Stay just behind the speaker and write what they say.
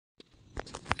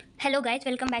Hello guys,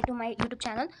 welcome back to my YouTube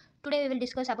channel. Today we will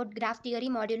discuss about graph theory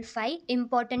module 5.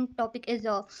 Important topic is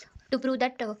to prove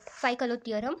that 5 color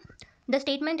theorem. The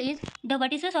statement is the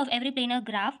vertices of every planar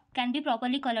graph can be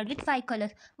properly colored with 5 colors.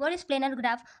 What is planar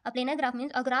graph? A planar graph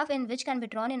means a graph in which can be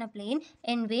drawn in a plane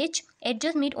in which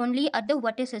edges meet only at the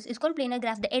vertices. It's called planar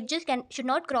graph. The edges should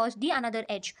not cross the another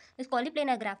edge. It's called the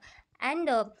planar graph. And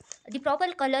the proper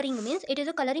coloring means it is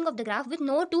a coloring of the graph with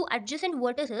no two adjacent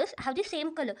vertices have the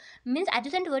same color. Means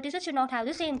adjacent vertices should not have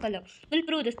the same color. We'll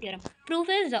prove this theorem. Proof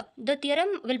is the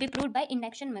theorem will be proved by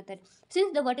induction method.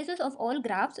 Since the vertices of all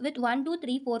graphs with 1, 2,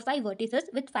 3, 4, 5 vertices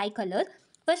with 5 colors,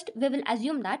 first we will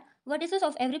assume that vertices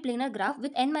of every planar graph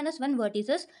with n minus 1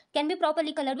 vertices can be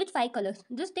properly colored with 5 colors.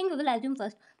 This thing we will assume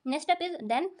first. Next step is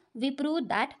then we prove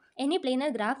that any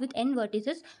planar graph with n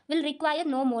vertices will require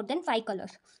no more than 5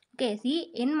 colors. Okay,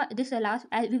 see in this last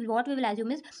what we will assume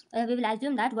is we will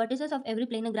assume that vertices of every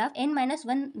planar graph n minus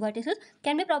 1 vertices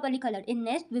can be properly colored. In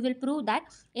next we will prove that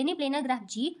any planar graph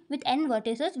G with n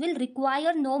vertices will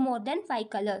require no more than 5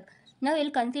 colors. Now we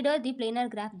will consider the planar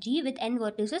graph G with n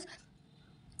vertices.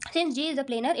 Since G is a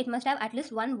planar, it must have at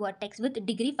least one vertex with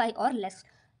degree 5 or less.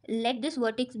 Let this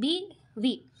vertex be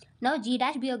V. Now G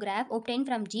dash be a graph obtained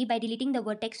from G by deleting the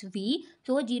vertex V.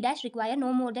 So G dash require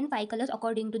no more than 5 colors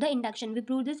according to the induction. We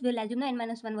prove this, we will assume the n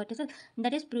minus 1 vertices.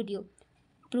 That is proved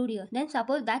here. Then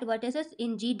suppose that vertices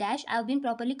in G dash have been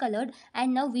properly colored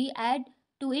and now we add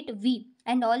to it V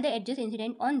and all the edges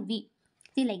incident on V.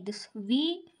 See like this.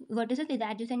 V vertices is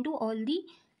adjacent to all the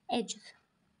edges.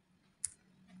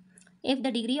 If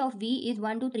the degree of V is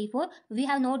 1, 2, 3, 4, we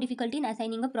have no difficulty in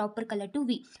assigning a proper color to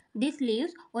V. This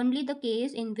leaves only the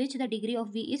case in which the degree of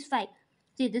V is 5.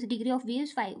 See, this degree of V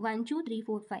is 5. 1, 2, 3,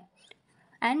 4, 5.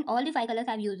 And all the 5 colors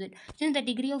have used it. Since the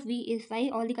degree of V is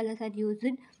 5, all the colors are used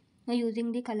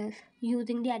using the colors,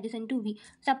 using the adjacent to V.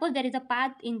 Suppose there is a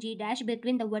path in G dash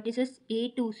between the vertices A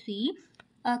to C,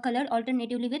 colored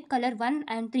alternatively with color 1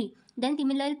 and 3. Then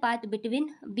similar path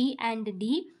between B and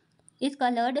D is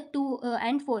colored 2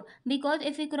 and 4, because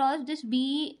if we cross this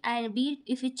B and B,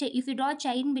 if we draw a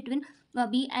chain between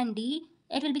B and D,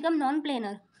 it will become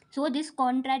non-planar. So this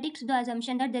contradicts the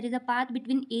assumption that there is a path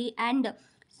between A and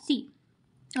C.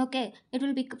 Okay, it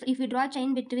will be, if we draw a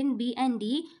chain between B and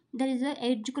D, there is a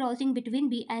edge crossing between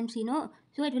B and C, no?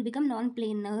 So it will become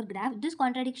non-planar graph. This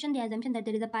contradiction the assumption that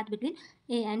there is a path between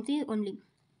A and C only.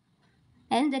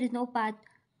 Hence there is no path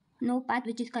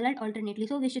which is colored alternately.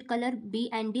 So we should color B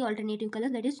and D alternative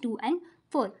colors, that is 2 and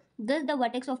 4. Thus the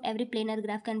vertex of every planar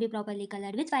graph can be properly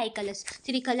colored with 5 colors.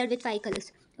 See, we colored with 5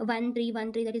 colors. 1, 3,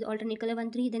 1, 3, that is alternate color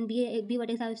 1, 3. Then B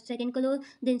vertex have second color.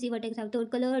 Then C vertex have third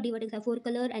color. D vertex have fourth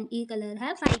color. And E color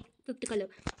have fifth color.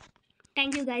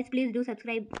 Thank you guys. Please do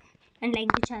subscribe and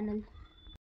like the channel.